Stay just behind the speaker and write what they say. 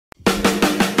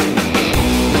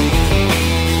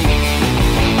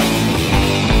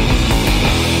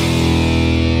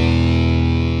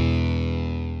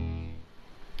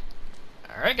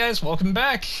guys, welcome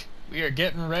back. We are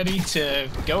getting ready to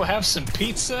go have some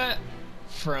pizza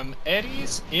from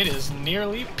Eddie's. It is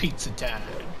nearly pizza time.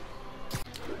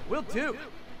 Will do.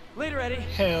 Later, Eddie.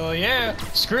 Hell yeah.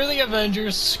 Screw the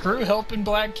Avengers, screw helping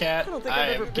Black Cat.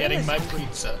 I am getting my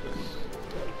pizza.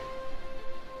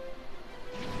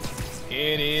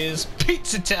 It is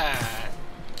pizza time.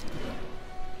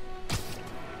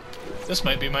 This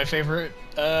might be my favorite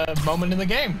moment in the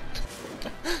game.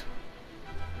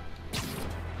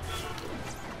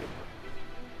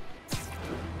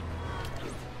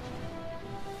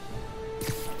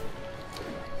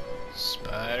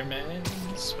 Spiderman,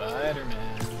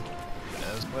 Spiderman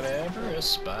does whatever a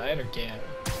spider can.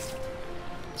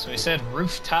 So he said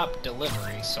rooftop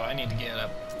delivery, so I need to get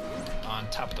up on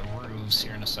top of the roofs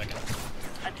here in a second.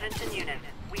 Attention unit.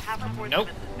 We have reports Nope,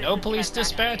 of a no suspicious police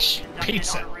dispatch. transaction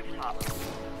Pizza. on a rooftop.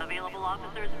 Available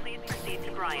officers, please proceed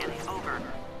to Bryant. Over.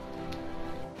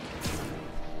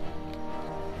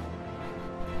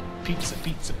 Pizza,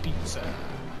 pizza, pizza.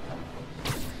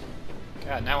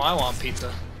 God, now I want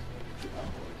pizza.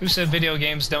 Who said video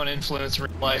games don't influence real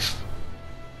life?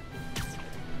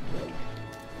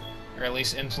 Or at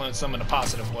least influence them in a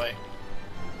positive way.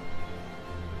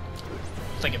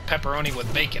 I'm thinking pepperoni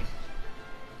with bacon.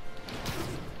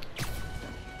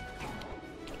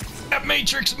 That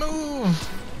Matrix move!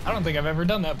 I don't think I've ever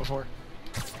done that before.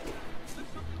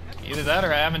 Either that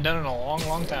or I haven't done it in a long,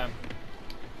 long time.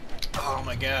 Oh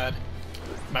my god.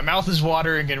 My mouth is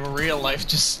watering in real life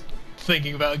just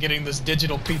thinking about getting this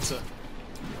digital pizza.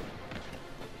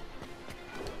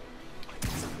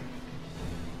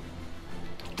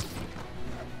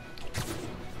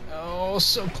 Oh,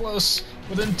 so close.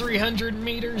 Within 300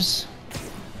 meters.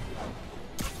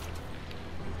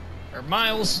 Or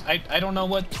miles. I don't know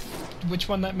which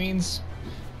one that means.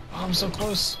 Oh, I'm so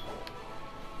close.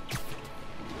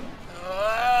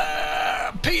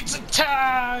 Pizza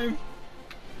time!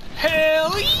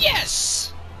 Hell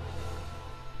yes!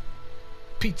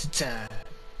 Pizza time.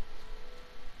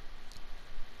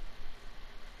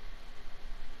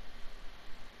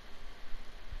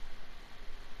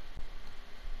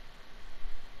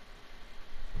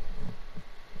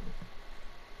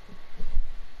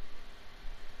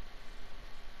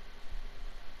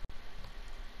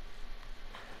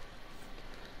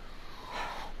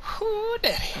 Ooh,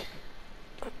 daddy.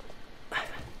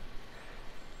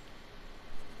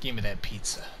 Give me that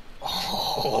pizza.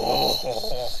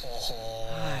 Oh,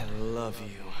 I love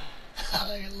you.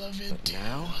 I love it But too.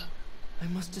 now, I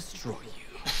must destroy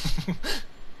you.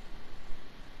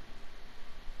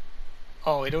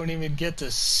 Oh, we don't even get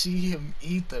to see him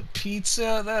eat the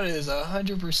pizza? That is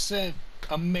 100%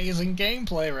 amazing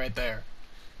gameplay right there.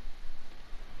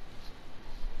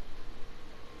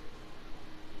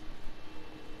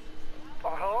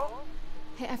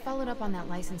 Hey, I followed up on that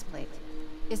license plate.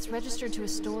 It's registered to a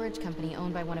storage company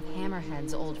owned by one of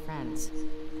Hammerhead's old friends.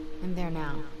 I'm there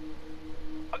now.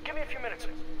 Give me a few minutes.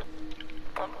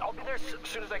 I'll be there as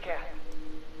soon as I can.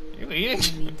 You In eating?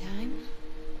 the meantime,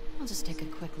 I'll just take a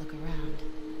quick look around.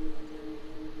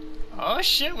 Oh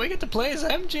shit, we get to play as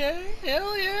MJ.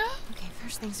 Hell yeah. Okay,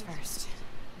 first things first.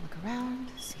 Look around,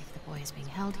 see if the boy is being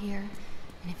held here,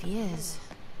 and if he is,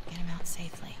 get him out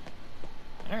safely.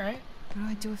 Alright. What do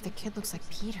I do if the kid looks like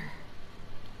Peter?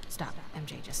 Stop,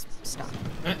 MJ, just stop.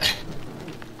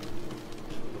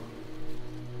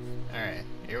 Alright,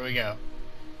 here we go.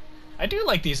 I do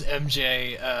like these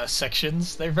MJ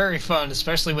sections. They're very fun,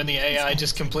 especially when the AI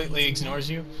just completely ignores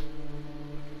you.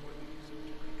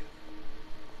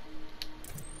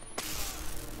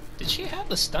 Did she have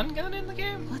the stun gun in the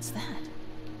game? What's that?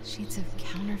 Sheets of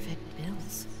counterfeit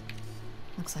bills.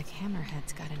 Looks like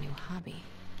Hammerhead's got a new hobby.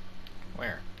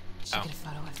 Where? Should Oh, get a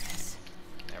photo of this.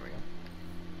 there we go.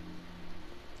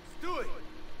 Stewie,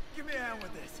 give me a hand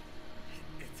with this.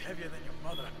 It's heavier than your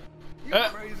mother. You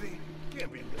crazy?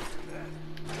 Can't be lifting that.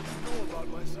 I know about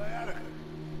my sciatica.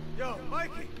 Yo,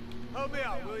 Mikey, help me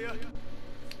out, will ya?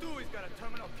 Stewie's got a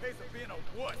terminal case of being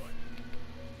a wuss.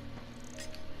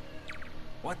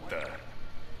 What the?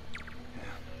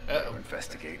 Yeah, Uh-oh.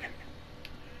 investigate.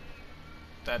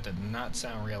 That did not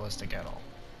sound realistic at all.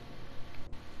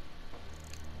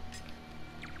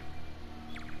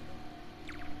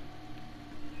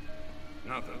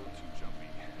 Nothing too jumpy.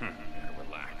 Yeah,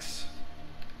 relax.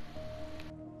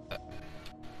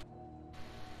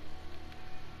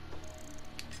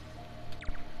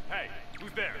 Hey,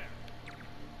 who's there?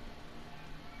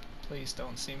 Please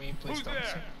don't see me. Please Who's don't there?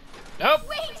 see me. Nope.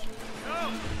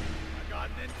 No! I got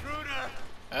an intruder!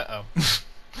 Uh-oh.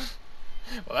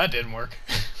 Well, that didn't work.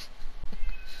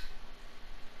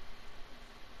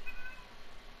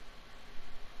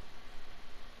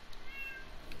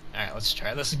 let's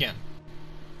try this again.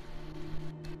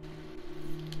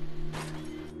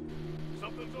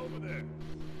 Something's over there.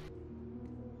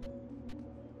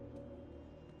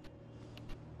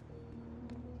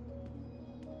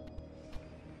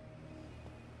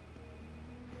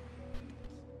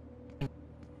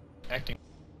 Acting.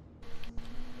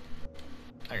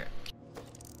 Okay.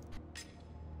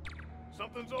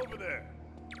 Something's over there.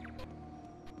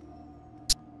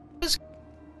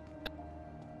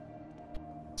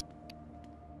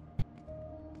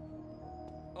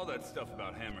 All that stuff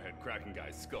about Hammerhead cracking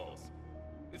guys' skulls.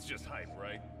 It's just hype,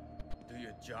 right? Do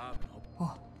your job and hope.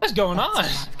 Whoa, What's going that's on? a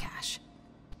lot of cash.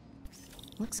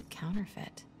 Looks a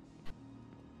counterfeit.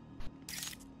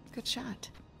 Good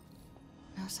shot.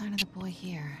 No sign of the boy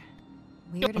here.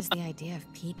 Weird as the idea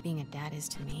of Pete being a dad is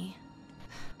to me.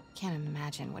 Can't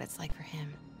imagine what it's like for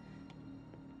him.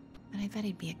 But I bet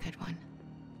he'd be a good one.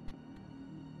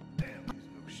 Damn these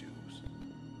new shoes.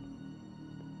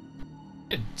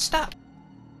 Dude, stop.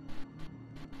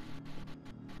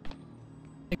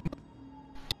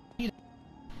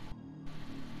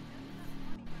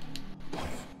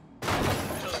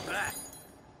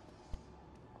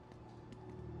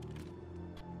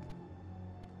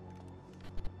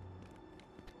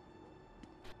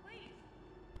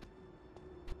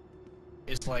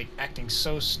 Is like acting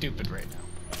so stupid right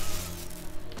now.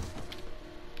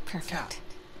 Perfect.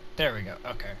 There we go.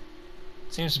 Okay.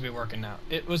 Seems to be working now.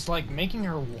 It was like making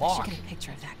her I walk. should get a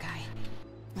picture of that guy.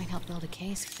 Might help build a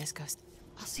case if this goes.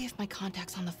 I'll see if my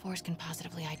contacts on the force can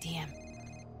positively ID him.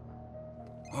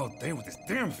 Oh, damn, with this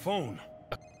damn phone.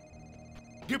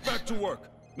 Get back to work.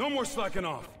 No more slacking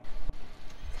off.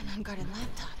 An unguarded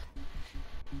laptop.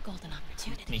 Golden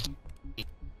opportunity. A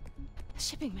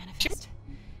shipping manifest.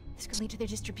 This could lead to their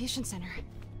distribution center.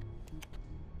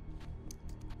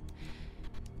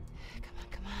 Come on,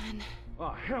 come on.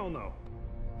 Oh, hell no.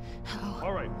 Oh,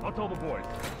 All right, I'll tell the boys.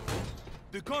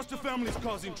 The Costa family's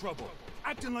causing trouble,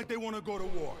 acting like they want to go to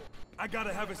war. I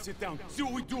gotta have a sit down, see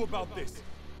what we do about this.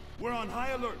 We're on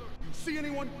high alert. You see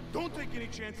anyone? Don't take any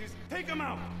chances. Take them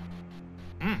out.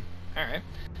 Alright.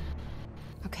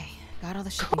 okay. Got all the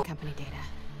shipping company data,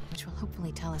 which will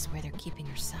hopefully tell us where they're keeping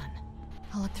her son.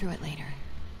 I'll look through it later.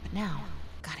 But now,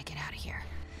 gotta get out of here.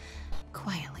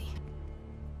 Quietly.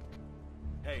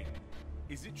 Hey,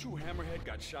 is it true Hammerhead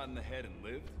got shot in the head and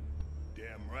lived?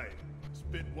 Damn right.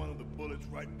 Spit one of the bullets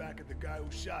right back at the guy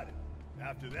who shot him.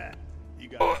 After that, he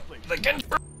got his place. The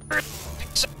confirmed.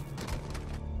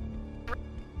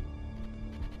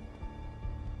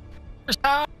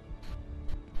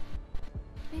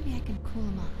 Maybe I can cool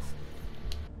him off.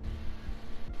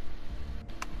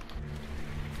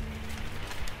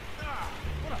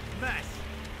 What a mess!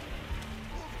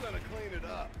 Who's gonna clean it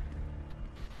up?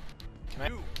 Can I?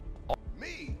 You.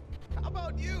 Me? How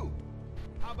about you?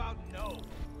 How about no?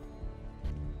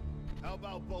 How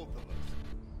about both of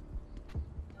us?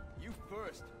 You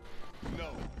first.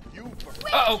 No, you first.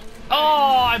 Uh-oh. Oh,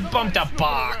 I bumped a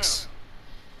box.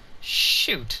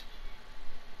 Shoot.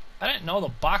 I didn't know the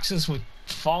boxes would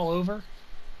fall over.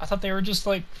 I thought they were just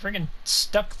like friggin'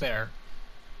 stuck there.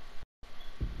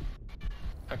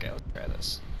 Okay, let's try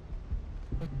this.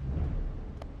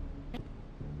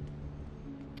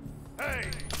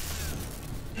 Hey!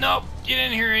 Nope, you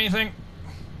didn't hear anything.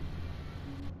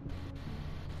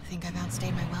 Think I've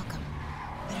outstayed my welcome.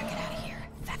 Better get out of here.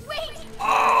 Wait!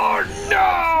 Oh no!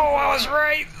 I was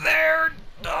right there!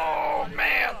 Oh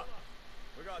man!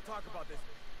 We gotta talk about this.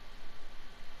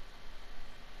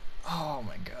 Oh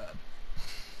my god.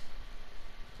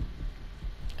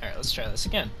 Alright, let's try this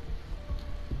again.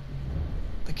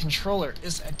 The controller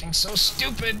is acting so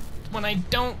stupid when I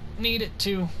don't need it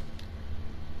to.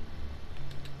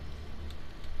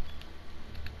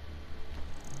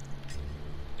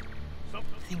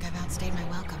 Think I've outstayed my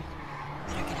welcome.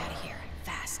 Better get out of here.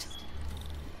 Fast.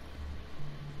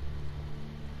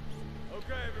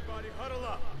 Okay, everybody, huddle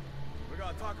up. We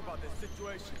gotta talk about this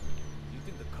situation. You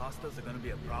think the Costas are gonna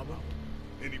be a problem?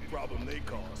 Any problem they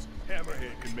cause,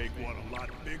 Hammerhead can make one a lot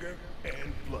bigger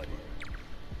and bloodier.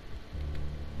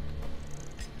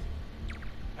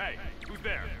 Hey, who's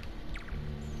there?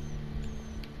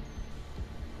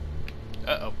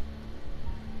 Uh-oh.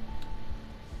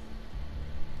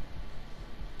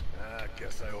 I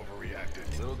guess I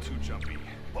overreacted. A little too jumpy.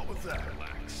 What was that?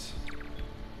 Relax.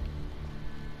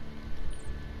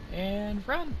 And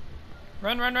run.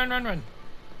 Run, run, run, run, run.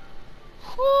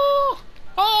 Whoo!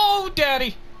 Oh,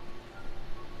 daddy!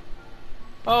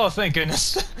 Oh, thank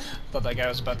goodness. Thought that guy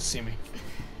was about to see me.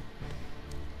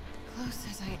 Close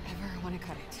as I ever want to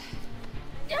cut it.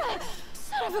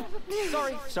 Son of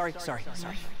a... Sorry.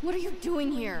 What are you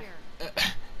doing here?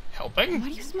 helping? Why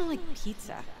do you smell like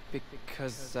pizza?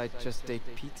 Because I just ate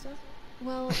pizza?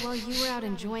 Well, while you were out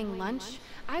enjoying lunch,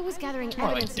 I was gathering more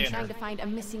like evidence and dinner. trying to find a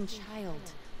missing child.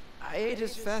 I ate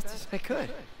as fast as I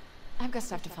could. I've got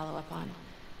stuff to follow up on.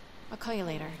 I'll call you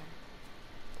later.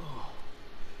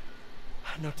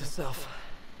 Note to self.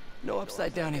 No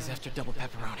upside downies after double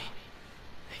pepperoni.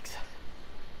 Thanks.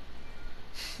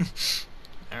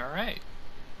 Alright.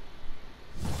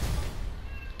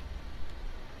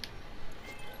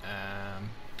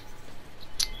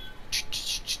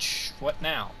 What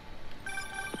now?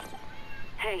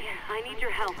 Hey, I need your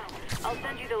help. I'll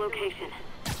send you the location.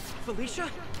 Felicia?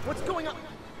 What's going on?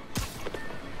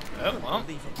 Oh, well.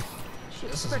 Unbelievable. She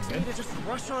This expects isn't me good. to just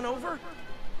rush on over?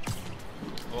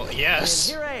 Well,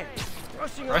 yes. And here I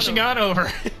am, Rushing on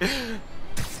over.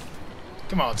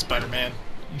 Come on, Spider-Man.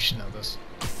 You should know this.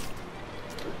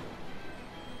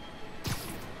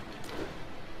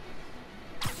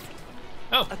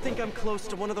 Oh. I think I'm close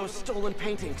to one of those stolen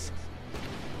paintings.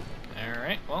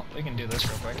 Alright, well, we can do this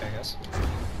real quick, I guess.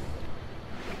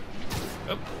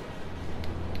 Oh.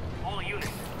 All units,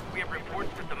 we have reports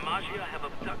that the Magia have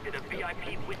abducted a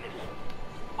VIP witness.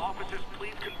 Officers,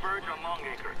 please converge on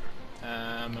Longacre.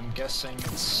 I'm guessing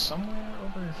it's somewhere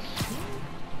over here?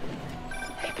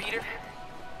 Hey, Peter.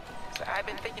 So I've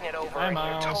been thinking it over, Hi, and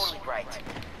Miles. you're totally right.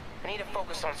 I need to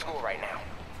focus on school right now.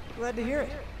 Glad to hear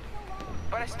it.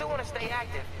 But I still want to stay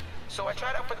active, so I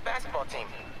tried out for the basketball team.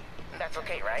 That's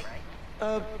okay, right?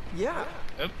 Yeah.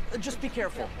 Oh. Just be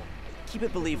careful. Keep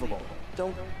it believable.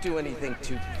 Don't do anything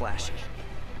too flashy.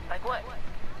 Like what?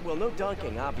 Well, no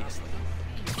dunking, obviously.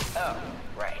 Oh,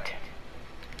 right.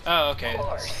 Oh, okay. Of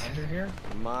course. It's under here?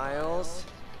 Miles.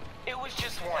 It was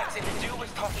just once, and the dude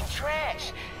was talking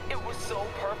trash. It was so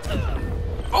perfect.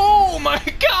 Oh my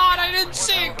god, I didn't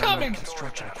see it coming!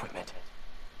 Construction equipment.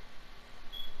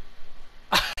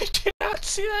 I did not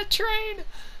see that train!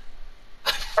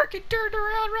 I freaking turned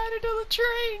around right into the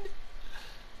train!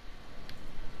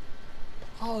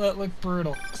 Oh, that looked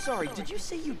brutal. Sorry, did you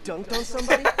say you dunked on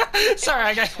somebody? Sorry,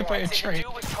 I got hit by a Once, and train. the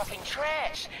dude was talking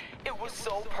trash. It was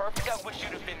so perfect, I wish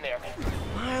you'd have been there.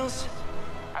 Miles.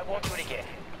 I won't do it again.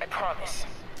 I promise.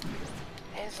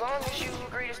 As long as you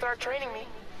agree to start training me.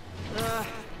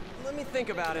 Let me think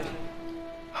about it.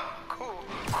 Cool,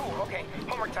 cool, okay.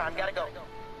 Homework time, gotta go.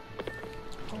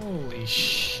 Holy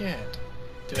shit.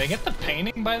 Did I get the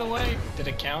painting, by the way? Did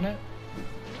it count it?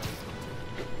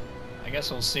 I guess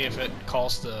we'll see if it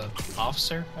calls the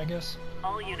officer, I guess.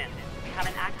 All units, we have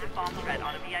an active bomb threat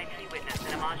on a VIP witness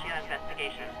in a Magia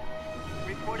investigation.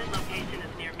 Reported location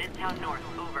is near Midtown North.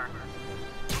 Over.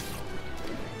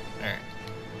 Alright.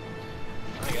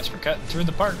 I guess we're cutting through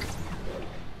the park.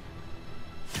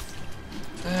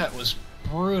 That was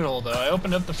brutal, though. I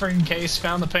opened up the freaking case,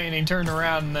 found the painting, turned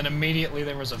around, and then immediately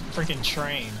there was a freaking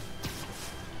train.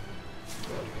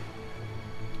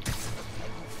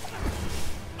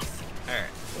 Alright.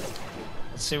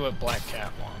 Let's see what Black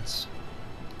Cat wants.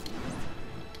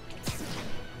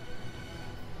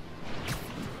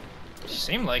 She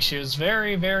seemed like she was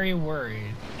very, very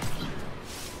worried.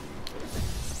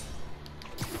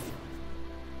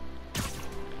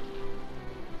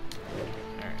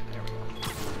 Alright, there we go.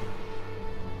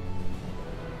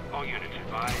 All units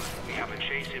advised, we have a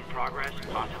chase in progress,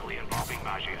 possibly involving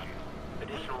Magia.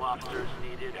 Additional officers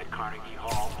needed at Carnegie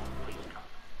Hall. Please come.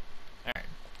 Alright,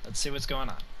 let's see what's going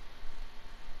on.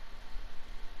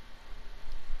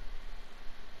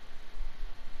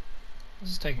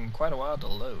 This is taking quite a while to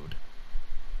load.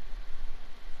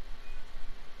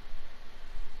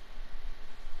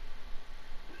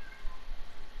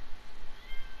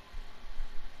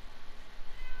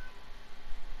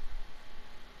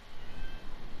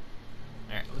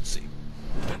 Alright, let's see.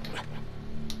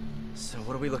 So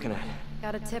what are we looking at?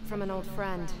 Got a tip from an old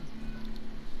friend.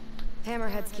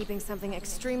 Hammerhead's keeping something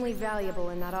extremely valuable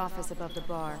in that office above the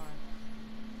bar.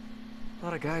 A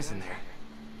lot of guys in there.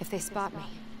 If they spot me,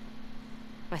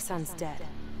 my son's dead.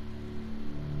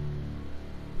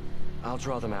 I'll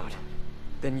draw them out.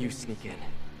 Then you sneak in.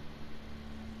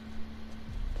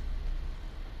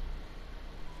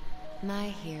 My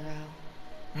hero.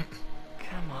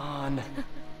 Come on.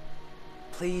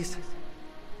 Please.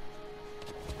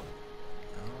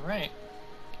 Alright.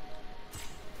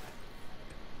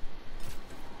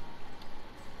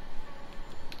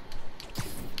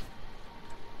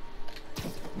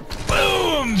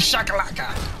 Boom!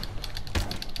 Shakalaka!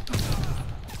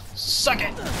 Suck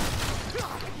it!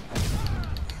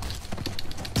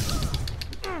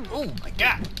 Oh my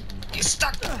god! He's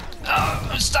stuck! Oh,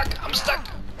 I'm stuck! I'm stuck!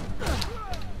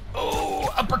 Oh,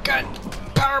 uppercut!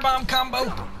 Powerbomb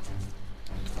combo!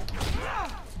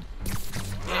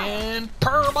 And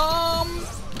power bomb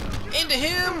into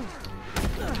him.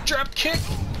 Drop kick.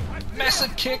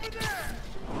 Massive kick.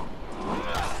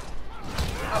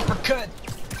 Uppercut.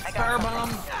 Power bomb.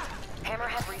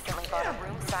 Hammerhead recently bought a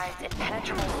room-sized,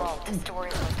 impenetrable vault to store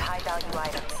his most high-value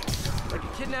items. Like a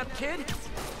kidnapped kid?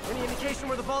 Any indication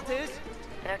where the vault is?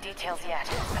 No details yet,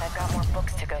 but I've got more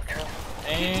books to go through.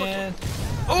 And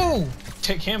oh,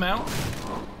 take him out.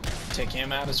 Take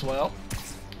him out as well.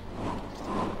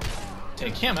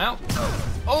 Take him out.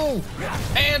 Oh,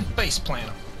 and base plant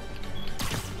him.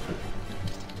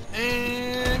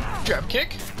 And drop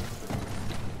kick.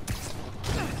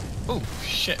 Oh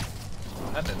shit,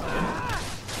 that didn't good.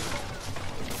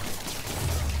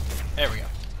 There we go.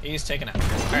 He's taken out.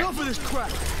 Right. Enough of this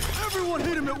crap! Everyone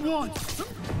hit him at once!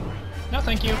 No,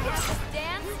 thank you.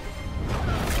 Dance?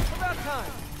 About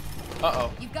time.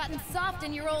 Uh-oh. You've gotten soft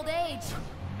in your old age.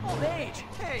 Old age?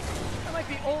 Hey, I might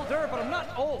be older, but I'm not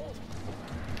old.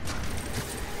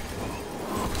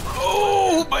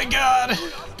 Oh my god!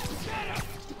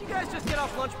 You guys just get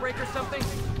off lunch break or something?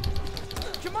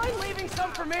 Do you mind leaving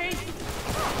some for me?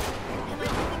 Am I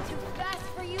moving too fast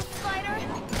for you, Spider?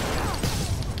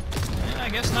 I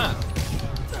guess not.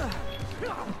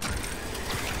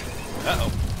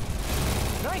 Uh-oh.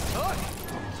 Nice hook.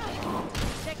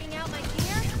 Checking out my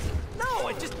gear? No,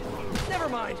 it just... Never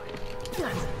mind.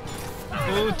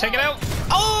 Ooh, take it out.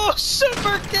 Oh,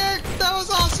 super kick! That was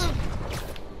awesome!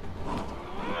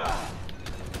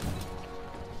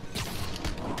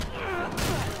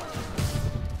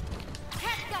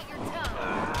 Cat's got your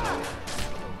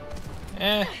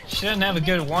tongue. She doesn't have a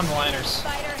good one-liners.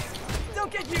 Spider.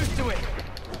 Don't get used to it.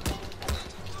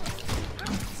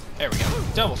 There we go.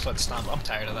 Double foot stomp. I'm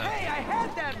tired of that. Hey, I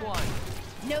had that one.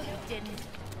 No, you didn't.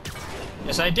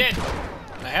 Yes, I did.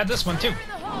 And I had this one too. Fire in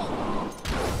the hole.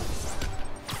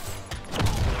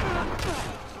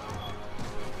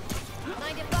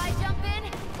 Mind if I jump in?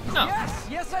 No. Yes,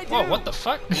 yes I do. Whoa, what the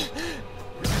fuck?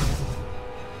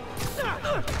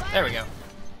 There we go.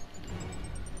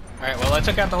 Alright, well, I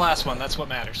took out the last one. That's what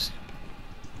matters.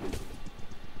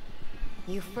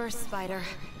 You first, Spider.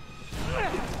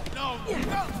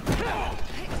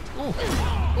 Ooh.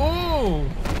 Ooh.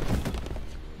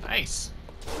 Nice.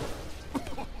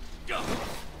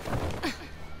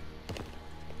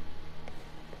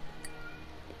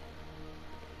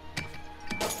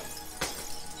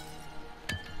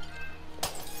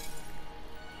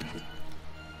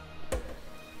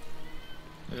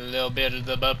 A little bit of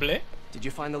the bubbly. Did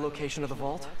you find the location of the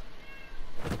vault?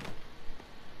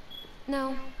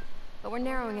 No, but we're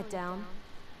narrowing it down.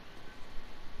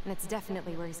 And it's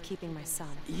definitely where he's keeping my son.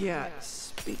 Yeah,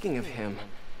 speaking of him,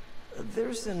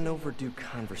 there's an overdue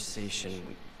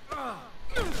conversation.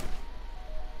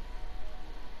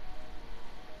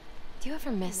 Do you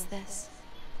ever miss this?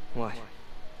 What?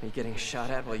 Are you getting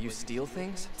shot at while you steal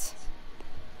things?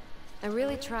 I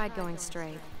really tried going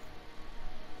straight.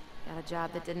 Got a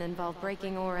job that didn't involve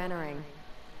breaking or entering.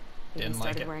 Even Didn't like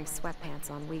started it. wearing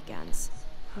sweatpants on weekends.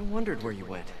 I wondered where you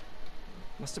went.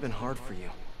 Must have been hard for you.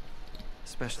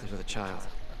 Especially with a child.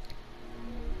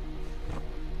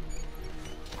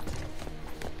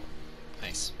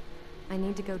 Nice. I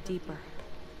need to go deeper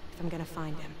if I'm gonna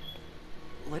find him.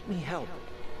 Let me help.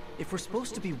 If we're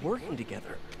supposed to be working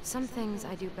together... Some things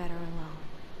I do better alone.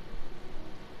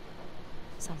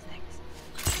 Some things.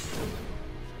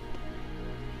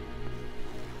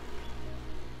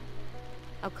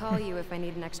 I'll call you if I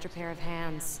need an extra pair of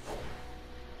hands.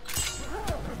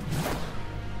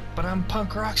 But I'm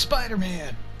punk rock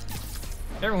Spider-Man.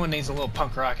 Everyone needs a little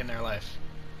punk rock in their life.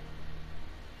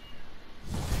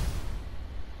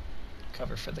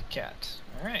 Cover for the cat.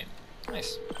 Alright.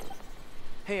 Nice.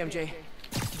 Hey, MJ.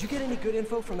 Did you get any good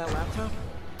info from that laptop?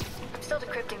 I'm still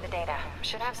decrypting the data.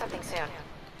 Should have something soon.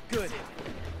 Good.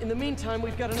 In the meantime,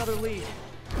 we've got another lead.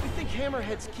 We think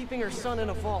Hammerhead's keeping her son in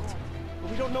a vault,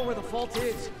 but we don't know where the vault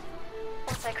is.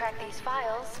 Once I crack these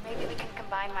files, maybe we can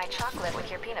combine my chocolate with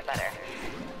your peanut butter.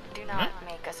 Do not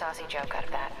make a saucy joke out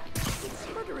of that. It's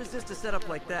hard to resist a setup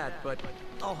like that, but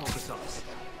I'll hold the sauce.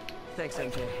 Thanks,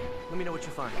 MJ. Let me know what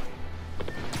you find.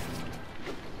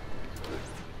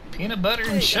 Peanut butter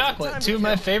and Hey, got some chocolate, time two to of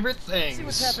my kill. favorite See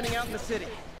what's things. happening out in the city.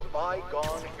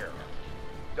 Bygone era.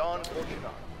 Don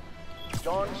Fortunato.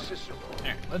 Don Cicero.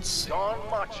 Here, let's see. Don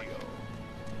Machio.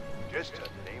 Just to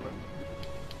name them.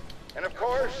 And of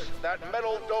course, that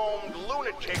metal-domed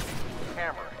lunatic,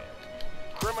 Hammerhead.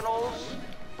 Criminals,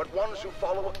 but ones who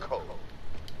follow a code.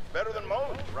 Better than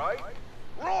most, right?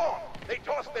 Wrong! They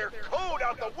toss their code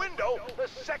out the window the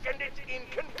second it's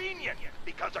inconvenient.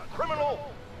 Because a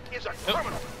criminal is a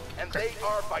criminal. And they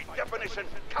are, by definition,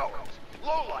 cowards.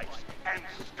 lowlifes, and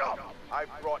scum. I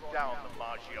brought down the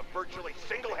Maggia virtually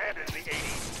single-handed in the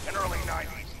 80s and early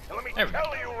 90s. And let me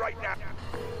tell you right now.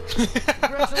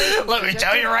 Let me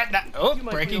tell you right now. Oh, You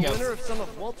might breaking be a up. winner of some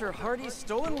of Walter Hardy's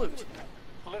stolen loot.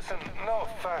 Listen, no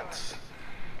offense,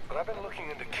 but I've been looking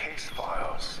into case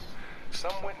files.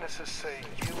 Some witnesses say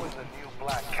you and the new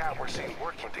Black Cat were seen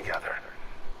working together.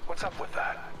 What's up with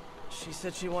that? She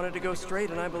said she wanted to go straight,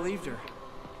 and I believed her.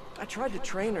 I tried to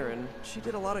train her, and she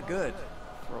did a lot of good.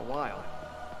 For a while.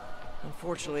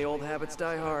 Unfortunately, old habits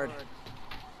die hard.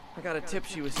 I got a tip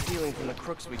she was stealing from the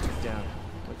crooks we took down.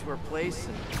 Went to her place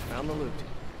and found the loot.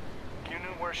 You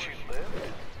knew where she lived?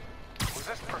 Was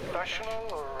this professional,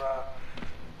 or,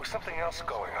 was something else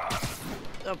going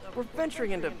on? We're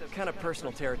venturing into kind of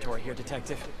personal territory here,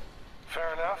 Detective.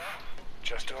 Fair enough.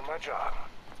 Just doing my job.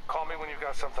 Call me when you've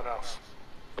got something else.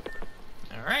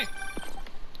 Alright.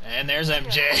 And there's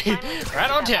MJ.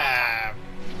 Right on time.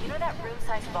 You know that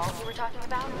room-sized vault you were talking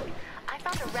about? I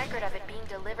found a record of it being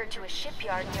delivered to a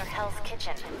shipyard near Hell's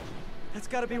Kitchen. That's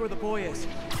gotta be where the boy is.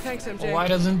 Thanks, MJ. Well, why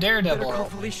doesn't Daredevil Better call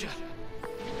help? Felicia.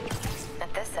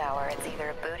 At this hour, it's either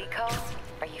a booty call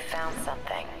or you found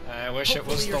something. I wish it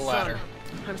was Hopefully the your latter.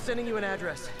 son. I'm sending you an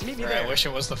address. Meet me Or there. I wish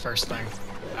it was the first thing.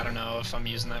 I don't know if I'm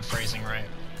using that phrasing right.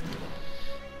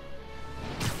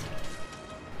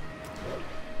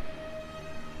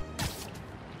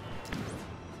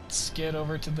 Let's get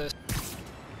over to this.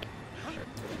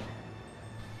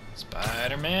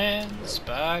 Spider-Man,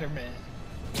 Spider-Man.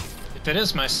 If it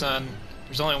is my son,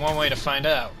 there's only one way to find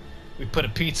out. We put a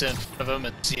pizza in front of him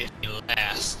and see if he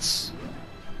lasts.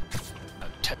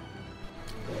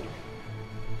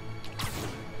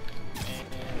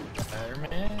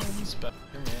 Spider-Man,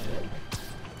 Spider-Man.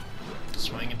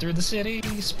 Swinging through the city,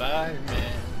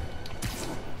 Spider-Man.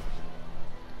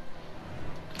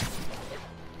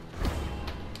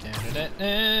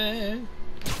 Da-da-da-da.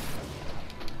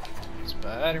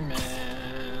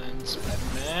 Spider-Man,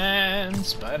 Spider-Man,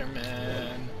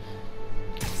 Spider-Man.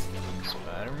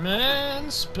 Spider-Man,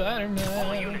 All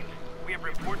Spider-Man. units, we have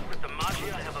reports that the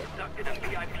Maggia have abducted a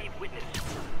VIP witness.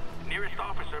 Nearest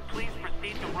officer, please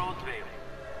proceed to Roseville.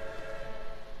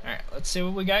 Alright, let's see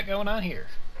what we got going on here.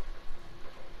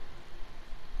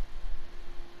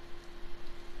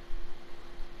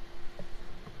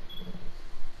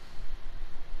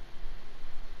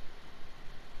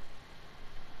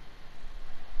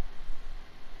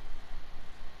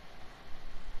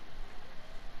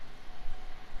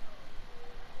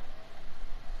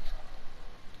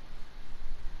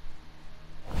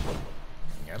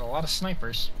 Got a lot of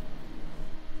snipers.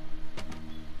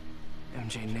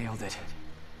 MJ nailed it.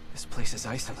 This place is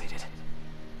isolated.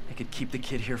 They could keep the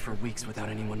kid here for weeks without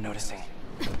anyone noticing.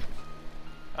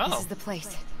 Oh. This is the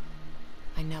place.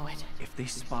 I know it. If they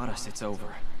spot us, it's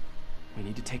over. We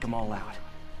need to take them all out.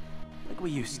 Like we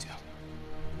used to.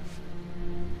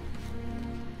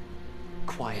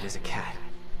 Quiet as a cat.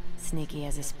 Sneaky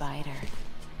as a spider.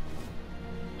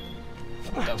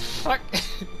 What the fuck?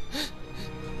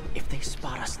 If they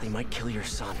spot us, they might kill your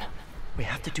son. We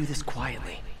have to do this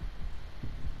quietly.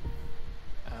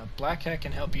 Black Cat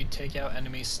can help you take out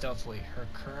enemies stealthily. Her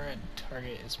current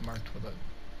target is marked with a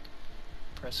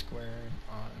press square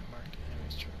on marked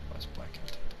enemies to request Black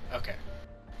Cat. Okay.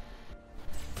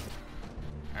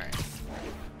 Alright.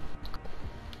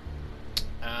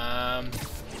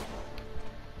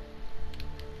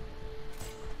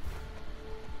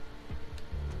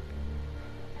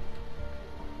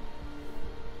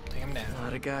 Take him down. A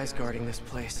lot of guys guarding this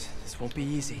place. This won't be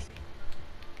easy.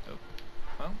 Oh.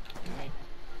 Well, can we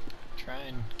try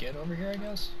and get over here, I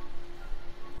guess?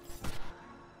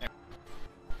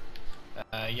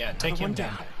 Yeah, take him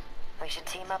down. We should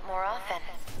team up more often.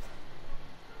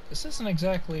 This isn't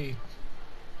exactly...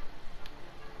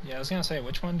 Yeah, I was gonna say,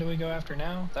 which one do we go after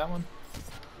now? That one?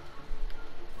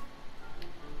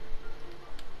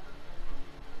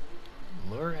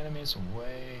 Lure enemies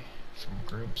away from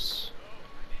groups.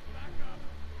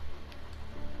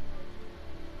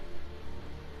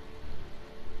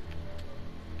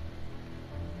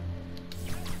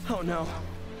 Oh no.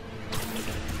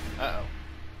 Uh-oh.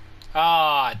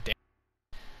 Ah, damn.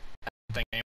 I don't think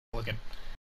anyone's looking.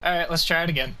 Alright, let's try it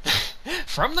again.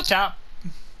 From the top.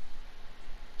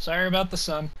 Sorry about the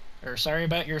son. Or sorry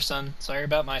about your son. Sorry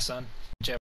about my son.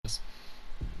 Whichever it is.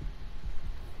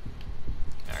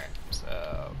 Alright,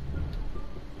 so...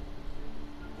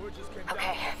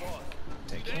 Okay.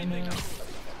 Take him out.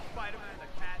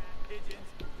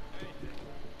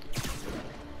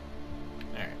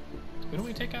 Alright. Who do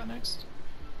we take out next?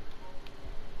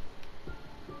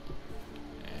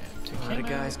 And take A lot him of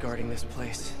guys out. guarding this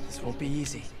place. This won't be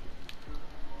easy.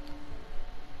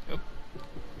 Oh,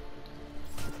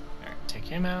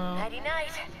 him out. Nighty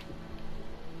night.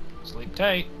 Sleep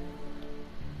tight.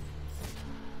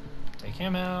 Take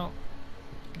him out.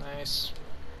 Nice.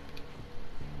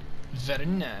 Very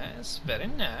nice. Very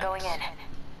nice. Going in.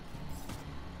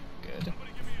 Good.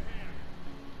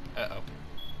 Uh-oh.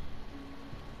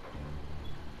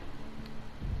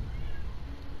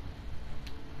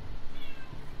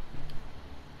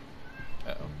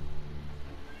 Uh-oh.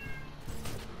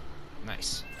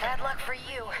 Nice. Bad luck for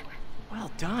you. Well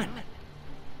done.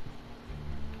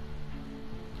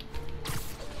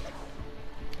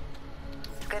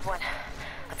 Good one.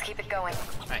 Let's keep it going.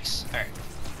 Nice. Alright.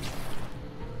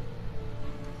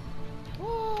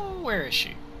 Whoa, where is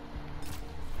she?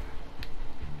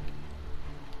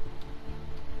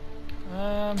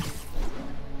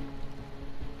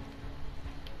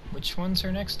 Which one's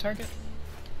her next target?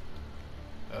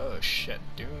 Oh shit,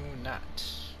 do not.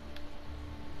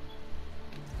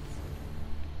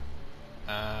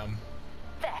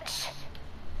 Fetch.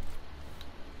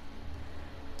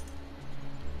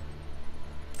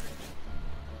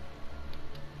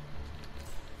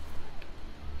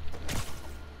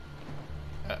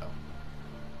 Uh-oh.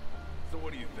 So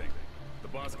what do you think? The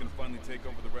boss can finally take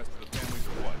over the rest of the families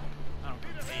or what? I don't know.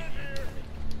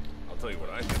 I'll tell you what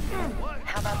I think. What?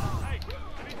 How about... Hey,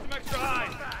 I need some extra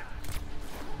eyes.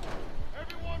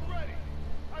 Everyone ready?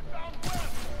 I found Webb.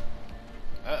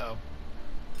 Uh-oh.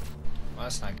 Well,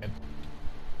 that's not good.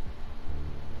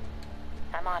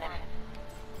 I'm on him.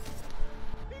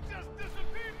 He just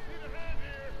disappeared. Need a hand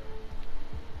here.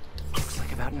 Looks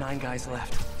like about 9 guys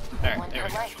left. Alright, One there per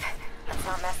we go. life. Let's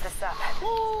not mess this up.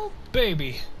 Oh,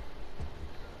 baby.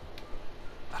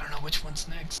 I don't know which one's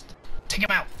next. Take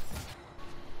him out.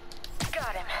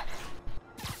 Got him.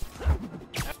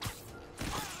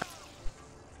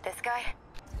 This guy?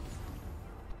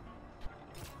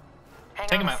 Hang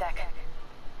Take on him a out. sec.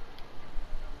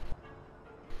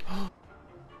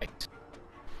 Right.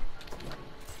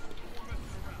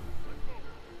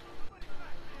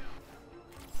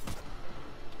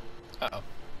 Uh-oh.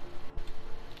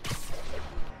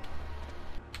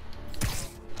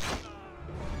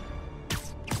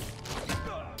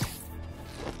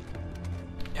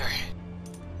 Alright.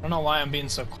 I don't know why I'm being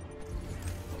so cool.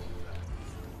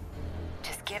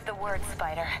 Just give the word,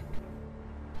 Spider.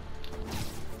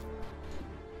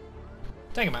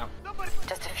 Take him out.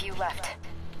 Just a few left.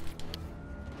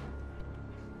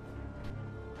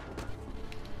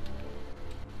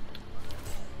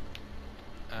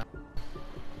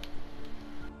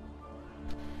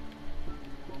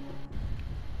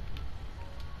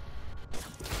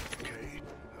 Okay,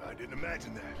 I didn't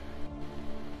imagine that.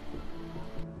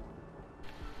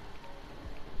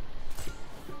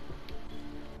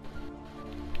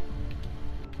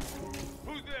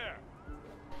 Who's there?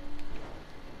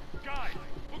 Guys,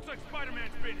 looks like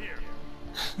Spider-Man's been here.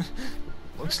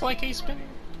 Looks like he's been...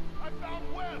 I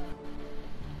found Webb.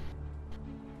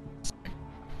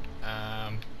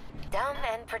 Dumb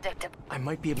and predictable. I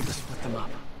might be able to split them up.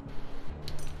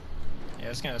 Yeah, I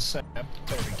was gonna say, I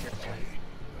better be careful.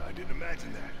 I didn't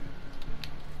imagine that.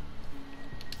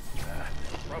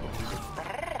 Probably.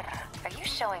 Are you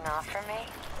showing off for me?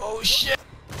 Oh shit!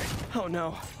 Oh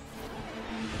no.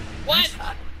 What?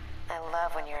 I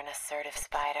love when you're an assertive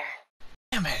spider.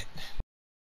 Damn it!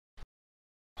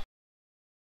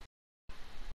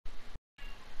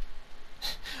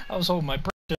 I was holding my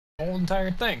breath the whole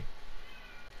entire thing.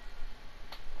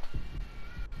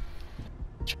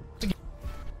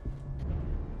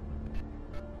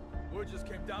 Word just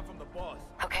came down from the boss.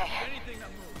 Okay. Anything that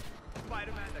moves.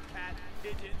 Spider-Man, the cat,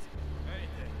 pigeons,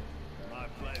 anything. My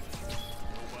pleasure.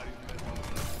 Nobody's messing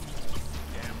with us.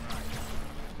 Damn right.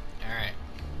 Alright.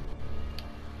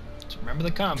 So remember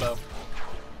the combo.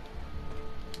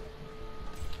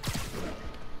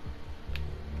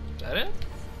 Is that it?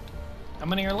 How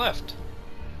many are left?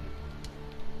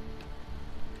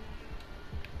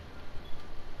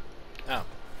 Oh.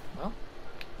 Well.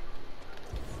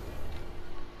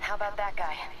 How about that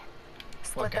guy?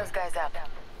 Split What guy? those guys up.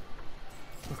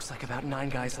 Looks like about 9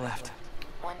 guys left.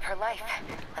 One per life.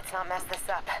 Let's not mess this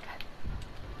up.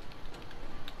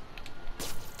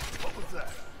 What was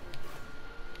that?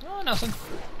 Oh, nothing.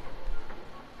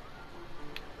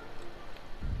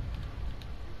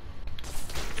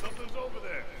 Something's over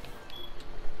there.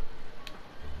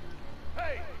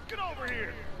 Hey, get over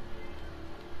here.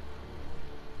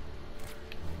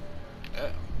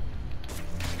 Uh-oh.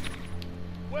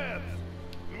 Webs.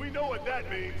 And we know what that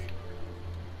means.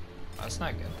 That's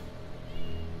not good.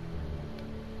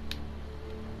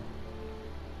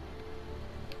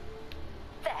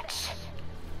 Fetch.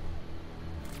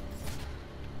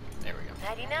 There we go.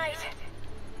 Nighty night.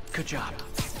 Good job.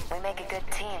 We make a good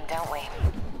team, don't we?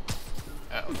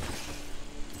 Uh-oh.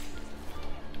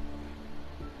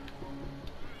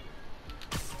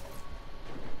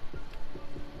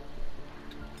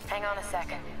 Hang on a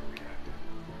second.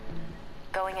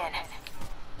 Going in.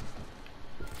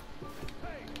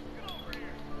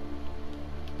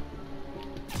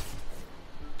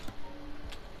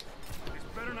 This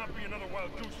better not be another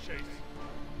wild goose chase.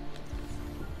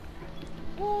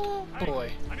 Oh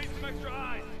boy. I need some extra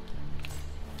eyes.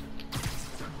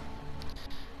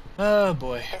 Oh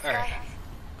boy. This All right.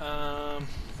 guy?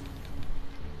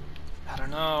 I don't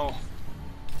know.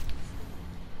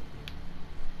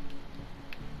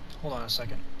 Hold on a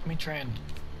second. Let me try and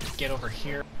get over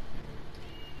here.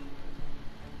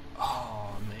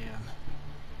 Oh man,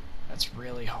 that's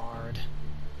really hard.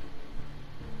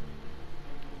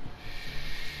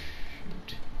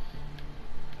 Shoot.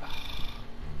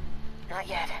 Not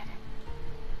yet.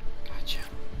 Gotcha.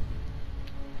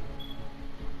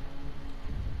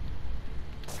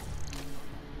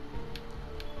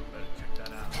 Better check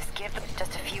that out. Just give them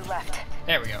just a few left.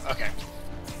 There we go. Okay.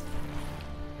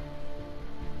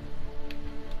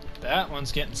 That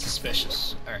one's getting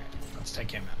suspicious. Alright, let's take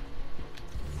him out.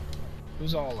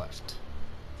 Who's all left?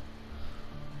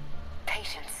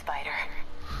 Patience, Spider.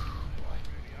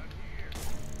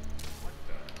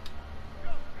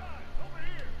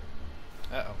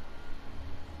 Uh-oh. Well,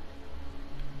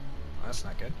 that's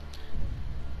not good.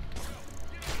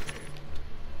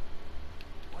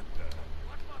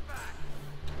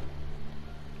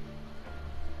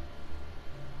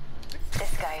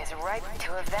 This guy is right.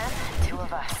 2 of them, 2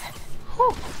 of us.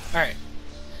 Whew. Alright.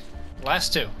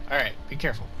 Last 2. Alright, be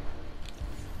careful.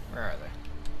 Where are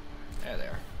they? There they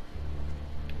are.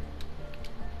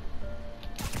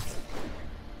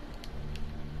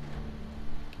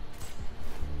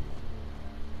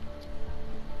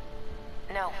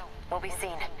 No, we'll be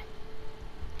seen.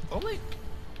 Only?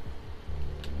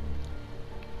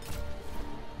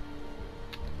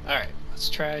 Alright, let's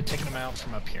try taking them out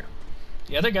from up here.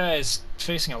 The other guy's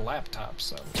facing a laptop,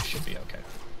 so it should be okay.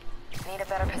 Need a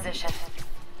better position.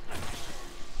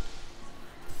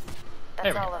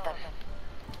 There That's we all go. of them.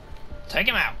 Take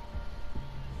him out!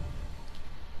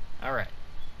 Alright.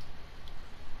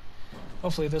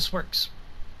 Hopefully this works.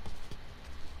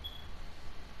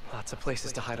 Lots of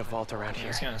places to hide a vault around I here.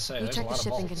 was gonna say, You there's a check the lot of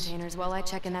shipping vaults. containers while I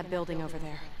check in that building over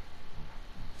there.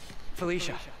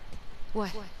 Felicia,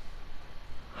 What?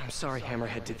 I'm sorry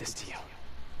Hammerhead did this to you.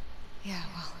 Yeah,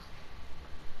 well,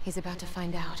 he's about to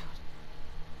find out.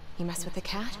 You mess with the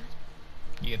cat,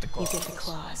 You get the you claws. get the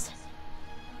claws.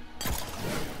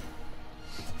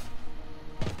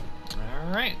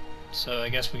 Alright. So I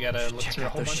guess we gotta look Check through a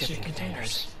out whole those bunch of shipping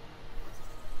containers.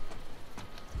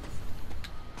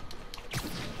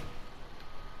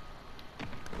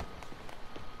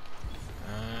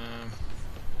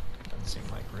 Doesn't seem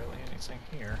like really anything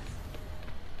here.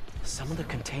 Some of the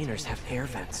containers have air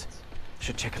vents.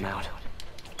 Should check them out.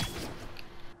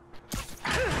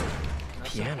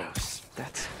 Pianos.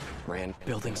 That's Rand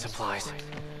building supplies.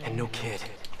 And no kid.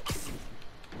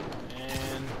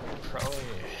 And probably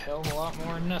a hell of a lot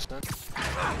more than nothing.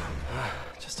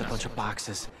 Just a bunch of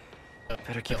boxes.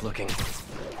 Better keep looking.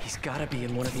 He's gotta be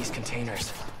in one of these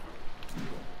containers.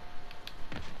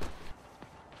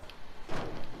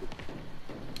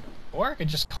 Or I could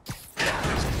just...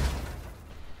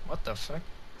 What the fuck?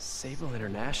 Sable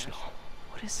International.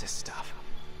 What is this stuff?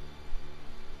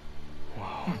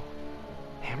 Whoa.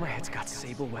 Hammerhead's got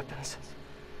Sable weapons.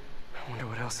 I wonder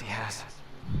what else he has.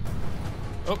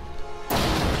 Oh.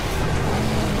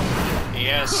 He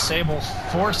has Sable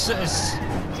forces.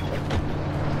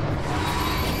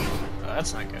 Oh,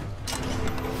 that's not good.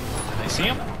 Did they see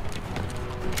him?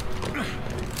 Well,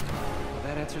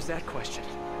 that answers that question.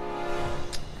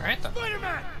 Alright then.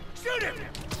 Spiderman! Shoot him!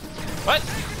 What?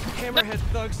 Hammerhead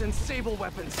thugs and Sable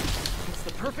weapons. It's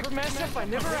the perfect matchup I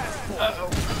never asked for. Uh-oh.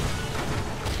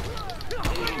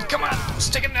 Come on,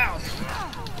 stick him down.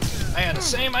 I had the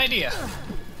same idea.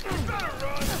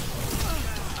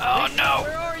 Oh no!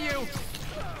 Where are you?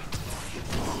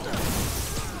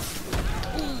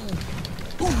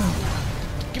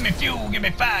 Give me fuel, give me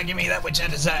fire, give me that which I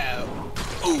desire.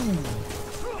 Ooh!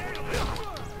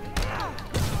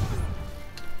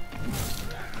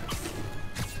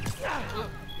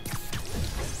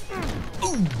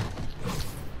 Ooh!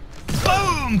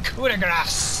 Boom! Coup de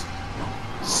grace!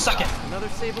 Suck it! Another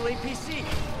Sable APC.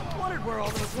 Wondered where all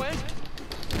those went.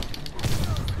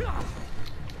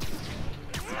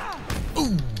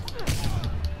 Ooh!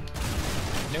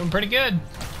 Doing pretty good.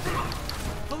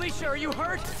 Felicia, are you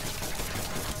hurt?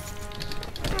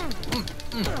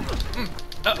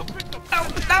 Uh-oh.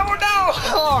 No, no, no!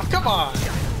 Oh, come on!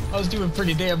 I was doing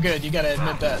pretty damn good, you gotta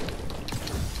admit that.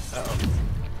 Uh-oh.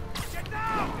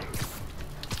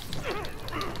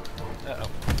 Uh-oh.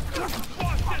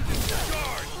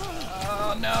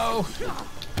 Oh, no!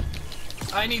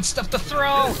 I need stuff to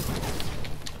throw!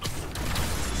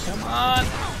 Come on!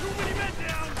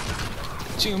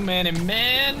 Too many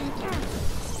men!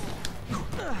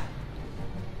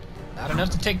 Not enough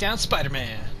to take down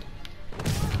Spider-Man.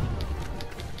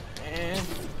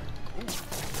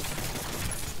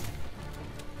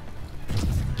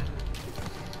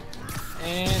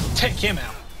 And take him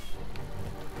out.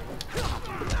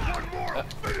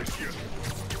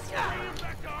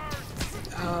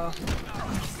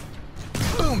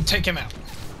 Boom, take him out.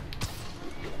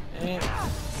 And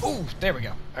ooh, there we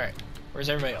go. All right, where's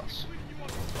everybody else?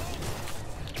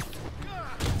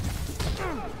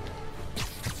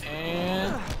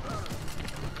 And all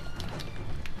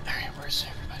right, where's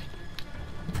everybody?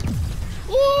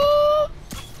 Woo!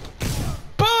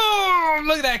 Boom!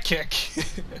 Look at that kick.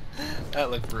 That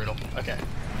looked brutal. Okay.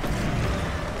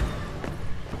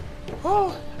 Woo!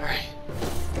 All right.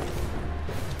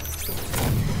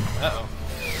 Uh-oh.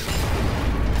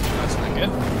 That's not good.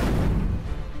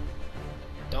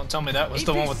 Don't tell me that was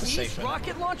the one with the safe in it.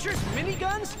 Rocket launchers,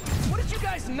 miniguns? What did you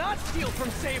guys not steal from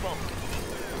Sable?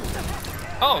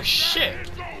 Oh shit!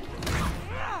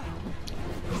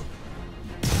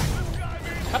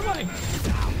 How do I?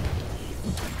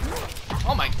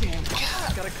 Oh my damn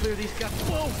god! Gotta clear these guys.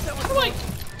 Whoa, that was like.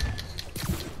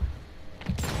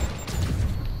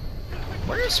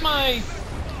 Where's my?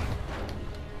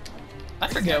 I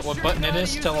forget what button it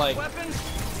is to like. Weapons?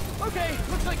 Okay,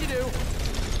 looks like you do.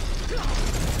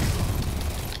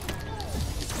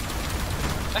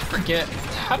 I forget.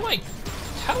 How do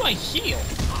I heal?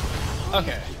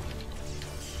 Okay.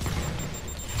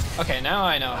 Okay, now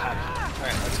I know how to.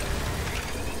 Alright, let's go.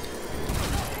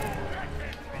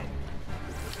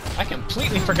 I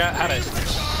completely forgot how to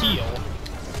heal.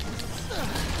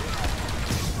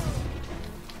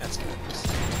 That's good.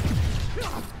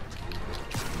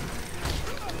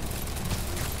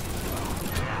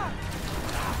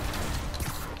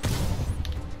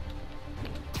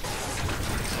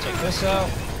 Let's take this out.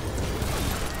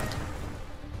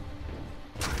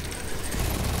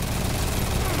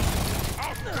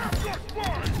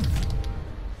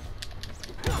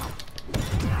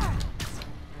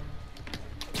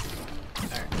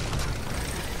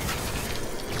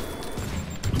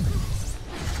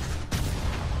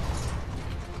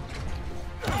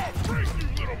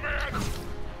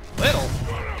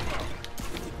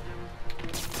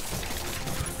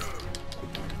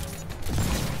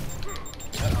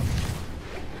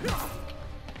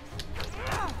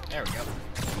 There we go.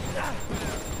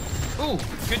 Ooh,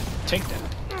 good takedown.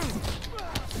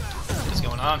 This is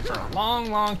going on for a long,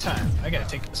 long time. I gotta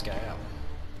take this guy out.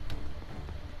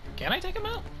 Can I take him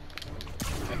out?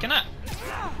 I cannot.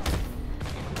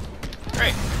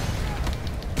 Great.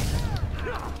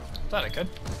 Thought I could.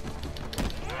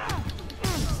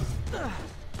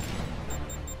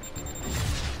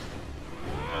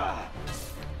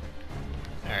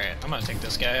 Alright, I'm gonna take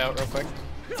this guy out real quick.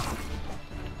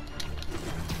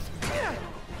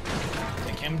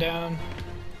 Take him down.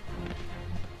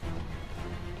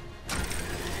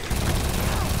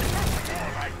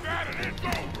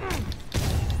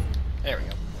 There we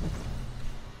go.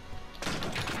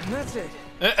 And that's it.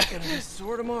 Gonna be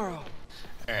sore tomorrow.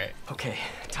 Alright. Okay,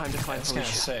 time to find I was Felicia.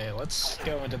 gonna say, let's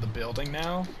go into the building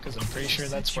now, because I'm pretty sure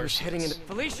that's where she's heading into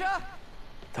Felicia?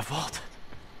 The vault.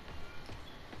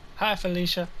 Hi,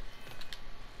 Felicia.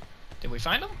 Did we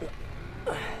find him?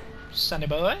 Sunny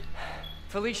boy?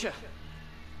 Felicia.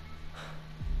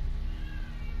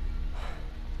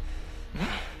 Hmm?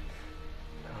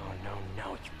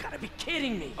 No, you gotta be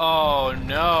kidding me. Oh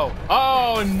no!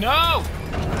 Oh no!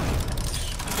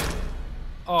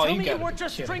 Oh, Tell me you weren't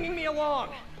just stringing me along.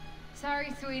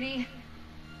 Sorry, sweetie,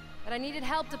 but I needed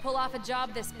help to pull off a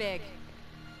job this big.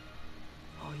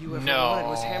 All you ever wanted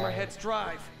was Hammerhead's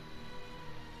drive.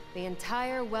 The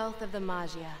entire wealth of the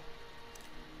Magia.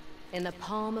 In the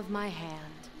palm of my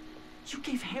hand. You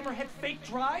gave Hammerhead fake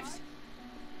drives?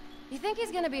 You think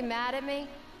he's gonna be mad at me?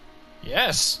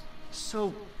 Yes.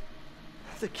 So,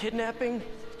 the kidnapping?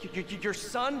 Your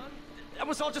son? That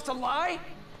was all just a lie?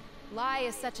 Lie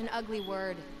is such an ugly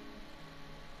word.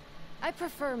 I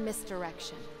prefer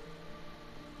misdirection.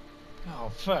 Oh,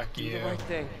 fuck you. Do the right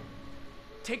thing.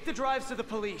 Take the drives to the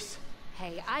police.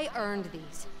 Hey, I earned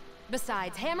these.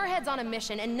 Besides, Hammerhead's on a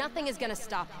mission and nothing is gonna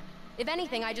stop him. If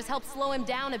anything, I just help slow him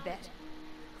down a bit.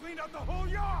 Clean out the whole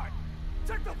yard!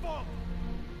 Check the vault!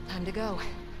 Time to go.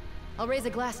 I'll raise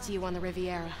a glass to you on the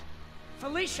Riviera.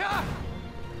 Felicia!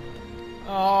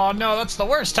 Oh no, that's the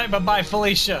worst type of bye,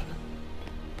 Felicia.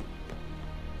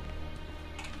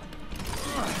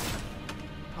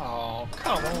 Oh,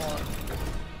 come on.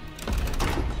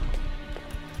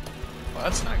 Well,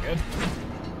 that's not good.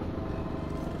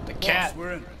 The cat. Boss,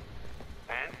 we're in.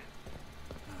 And?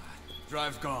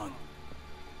 Drive's gone.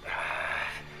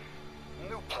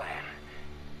 New plan.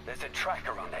 There's a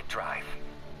tracker on that drive.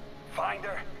 Find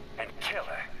her and kill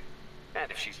her.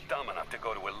 And if she's dumb enough to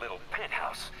go to her little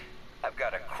penthouse, I've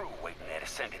got a crew waiting there to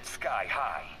send it sky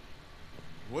high.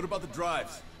 What about the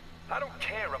drives? I don't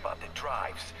care about the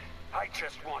drives. I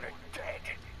just want her dead.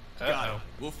 Got it.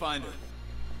 We'll find her.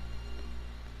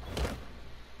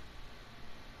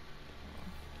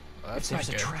 Well, If there's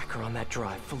a tracker on that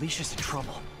drive, Felicia's in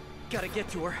trouble. Gotta get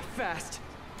to her, fast.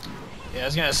 Yeah, I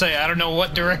was gonna say, I don't know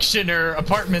what direction her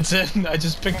apartment's in. I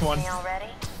just picked one. Already?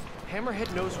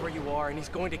 Hammerhead knows where you are, and he's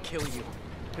going to kill you.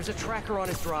 There's a tracker on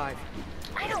his drive.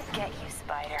 I don't get you,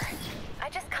 Spider. I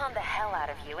just conned the hell out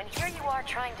of you, and here you are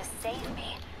trying to save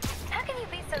me. How can you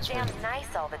be so damn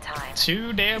nice all the time?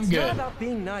 Too damn It's good. not about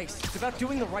being nice. It's about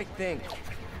doing the right thing.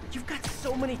 You've got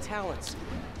so many talents.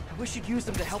 I wish you'd use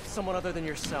them to help someone other than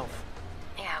yourself.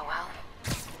 Yeah, well,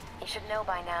 you should know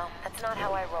by now. That's not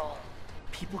how I roll.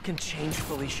 People can change,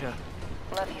 Felicia.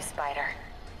 Love you, Spider.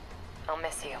 I'll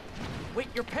miss you. Wait,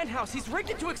 your penthouse! He's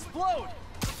rigged it to explode!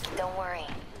 Don't worry.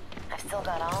 I've still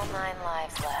got all 9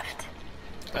 lives left.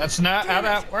 That's not how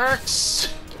that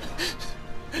works.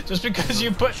 Just because you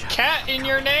put cat in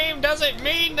your name doesn't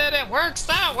mean that it works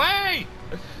that way.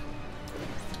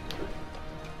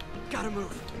 Gotta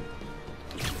move.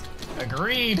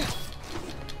 Agreed.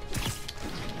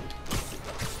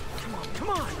 Come on, come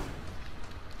on!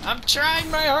 I'm trying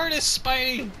my hardest,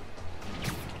 Spidey.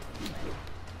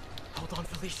 Hold on,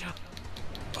 Felicia.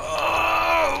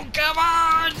 Oh, come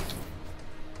on!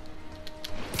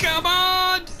 Come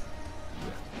on!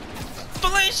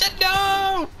 Felicia,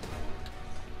 no!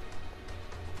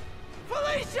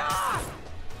 Felicia!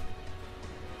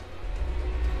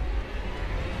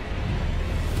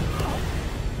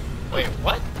 Wait,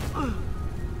 what?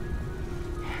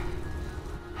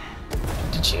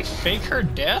 Did she fake her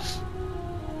death?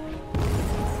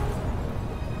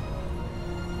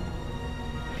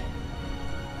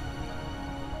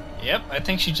 Yep, I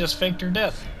think she just faked her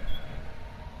death.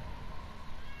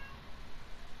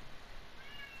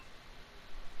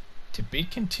 To be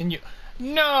continued.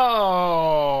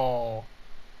 No!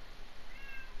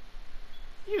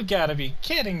 You gotta be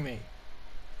kidding me.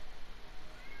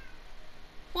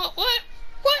 What? What?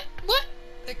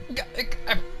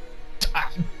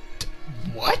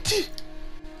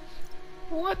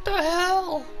 What the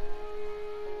hell?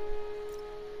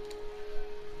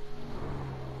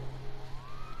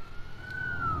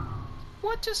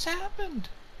 What just happened?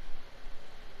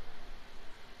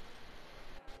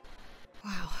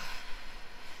 Wow.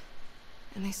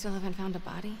 And they still haven't found a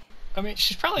body? I mean,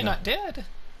 she's probably not dead.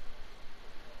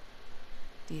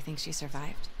 Do you think she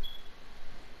survived?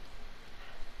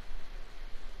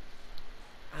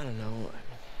 I don't know.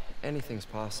 Anything's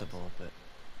possible, but...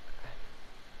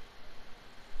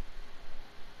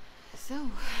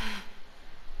 So,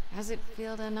 how's it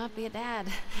feel to not be a dad?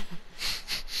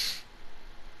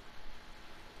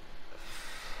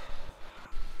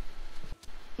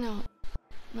 No,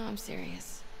 I'm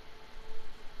serious.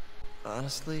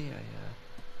 Honestly,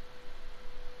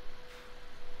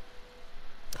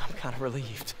 I'm kind of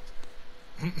relieved.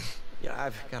 Yeah,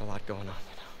 I've got a lot going on,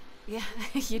 you know. Yeah,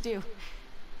 you do.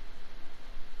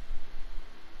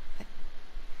 But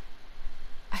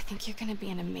I think you're gonna be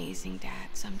an amazing dad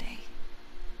someday.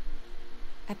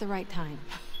 At the right time.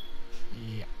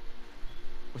 Yeah.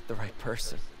 With the right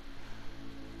person.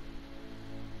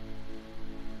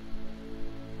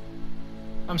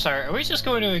 I'm sorry, are we just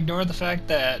going to ignore the fact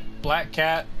that Black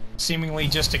Cat seemingly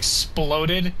just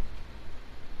exploded?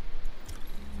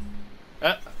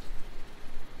 I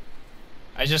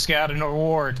just got an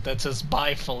award that says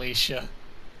bye, Felicia.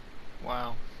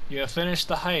 Wow. You have finished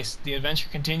the heist. The adventure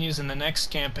continues in the next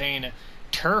campaign,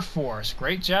 Turf Wars.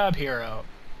 Great job, hero.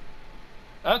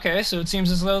 Okay, so it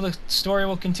seems as though the story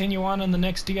will continue on in the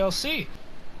next DLC.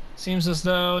 Seems as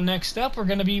though next up we're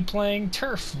going to be playing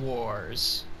Turf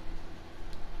Wars.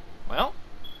 Well,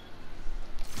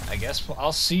 I guess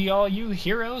I'll see all you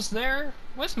heroes there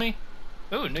with me.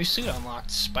 Ooh, new suit unlocked.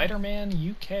 Spiderman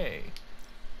UK.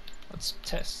 Let's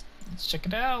test. Let's check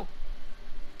it out.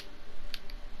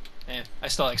 I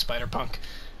still like Spider-Punk.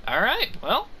 Alright,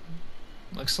 well,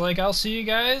 looks like I'll see you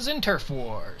guys in Turf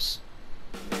Wars.